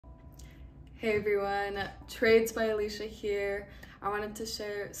Hey everyone, Trades by Alicia here. I wanted to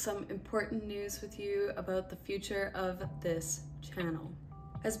share some important news with you about the future of this channel.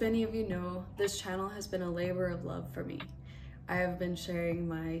 As many of you know, this channel has been a labor of love for me. I have been sharing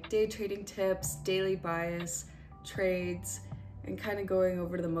my day trading tips, daily bias, trades, and kind of going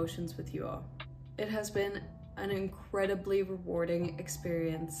over the motions with you all. It has been an incredibly rewarding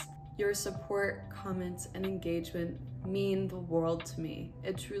experience. Your support, comments, and engagement mean the world to me.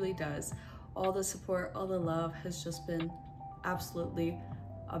 It truly does. All the support, all the love has just been absolutely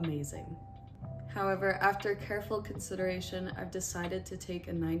amazing. However, after careful consideration, I've decided to take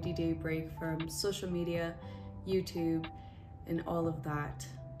a 90-day break from social media, YouTube, and all of that,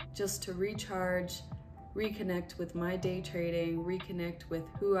 just to recharge, reconnect with my day trading, reconnect with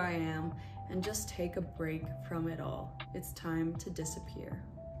who I am, and just take a break from it all. It's time to disappear.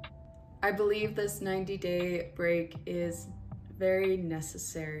 I believe this 90-day break is very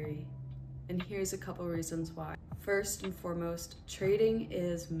necessary. And here's a couple reasons why. First and foremost, trading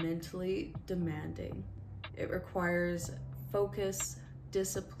is mentally demanding. It requires focus,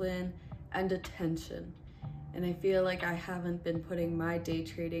 discipline, and attention. And I feel like I haven't been putting my day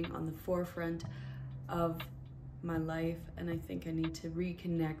trading on the forefront of my life, and I think I need to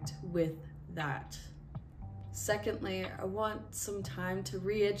reconnect with that. Secondly, I want some time to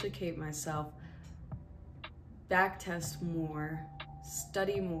re-educate myself, backtest more,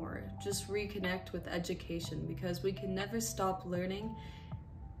 study more, just reconnect with education, because we can never stop learning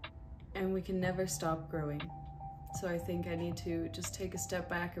and we can never stop growing. So I think I need to just take a step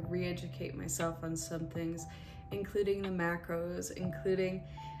back and re-educate myself on some things, including the macros, including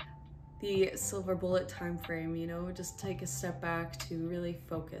the silver bullet time frame, just take a step back to really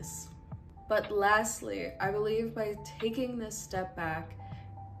focus. But lastly, I believe by taking this step back,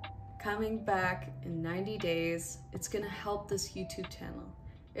 coming back in 90 days, it's gonna help this YouTube channel.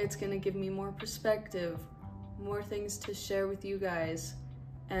 It's gonna give me more perspective, more things to share with you guys,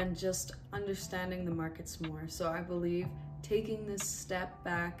 and just understanding the markets more. So I believe taking this step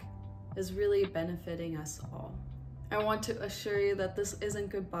back is really benefiting us all. I want to assure you that this isn't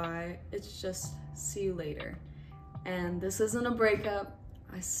goodbye, it's just see you later. And this isn't a breakup.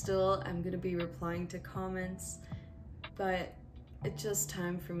 I still am gonna be replying to comments, but it's just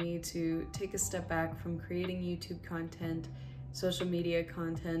time for me to take a step back from creating YouTube content, social media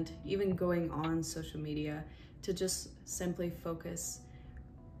content, even going on social media, to just simply focus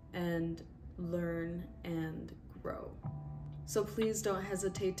and learn and grow. So please don't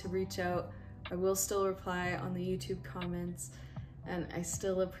hesitate to reach out. I will still reply on the YouTube comments, and I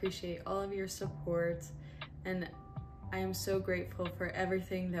still appreciate all of your support, and I am so grateful for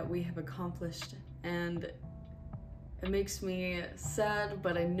everything that we have accomplished, and it makes me sad,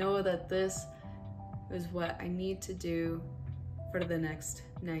 but I know that this is what I need to do for the next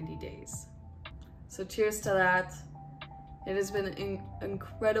 90 days. So cheers to that. It has been an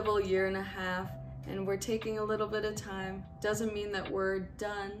incredible year and a half, and we're taking a little bit of time. Doesn't mean that we're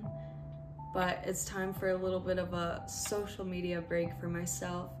done, but it's time for a little bit of a social media break for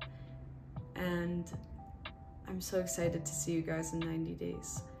myself, and I'm so excited to see you guys in 90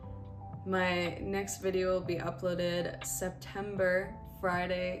 days. My next video will be uploaded September,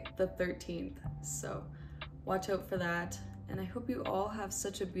 Friday the 13th. So watch out for that. And I hope you all have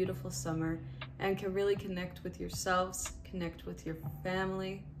such a beautiful summer and can really connect with yourselves, connect with your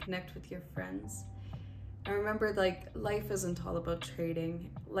family, connect with your friends. And remember, life isn't all about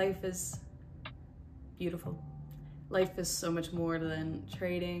trading. Life is beautiful. Life is so much more than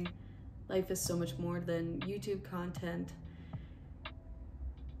trading. Life is so much more than YouTube content.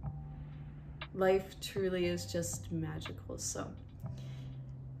 Life truly is just magical. So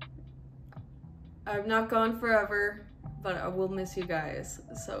I'm not gone forever, but I will miss you guys.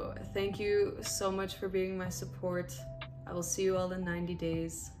 So thank you so much for being my support. I will see you all in 90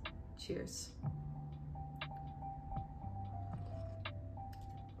 days. Cheers.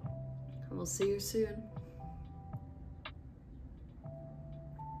 I will see you soon.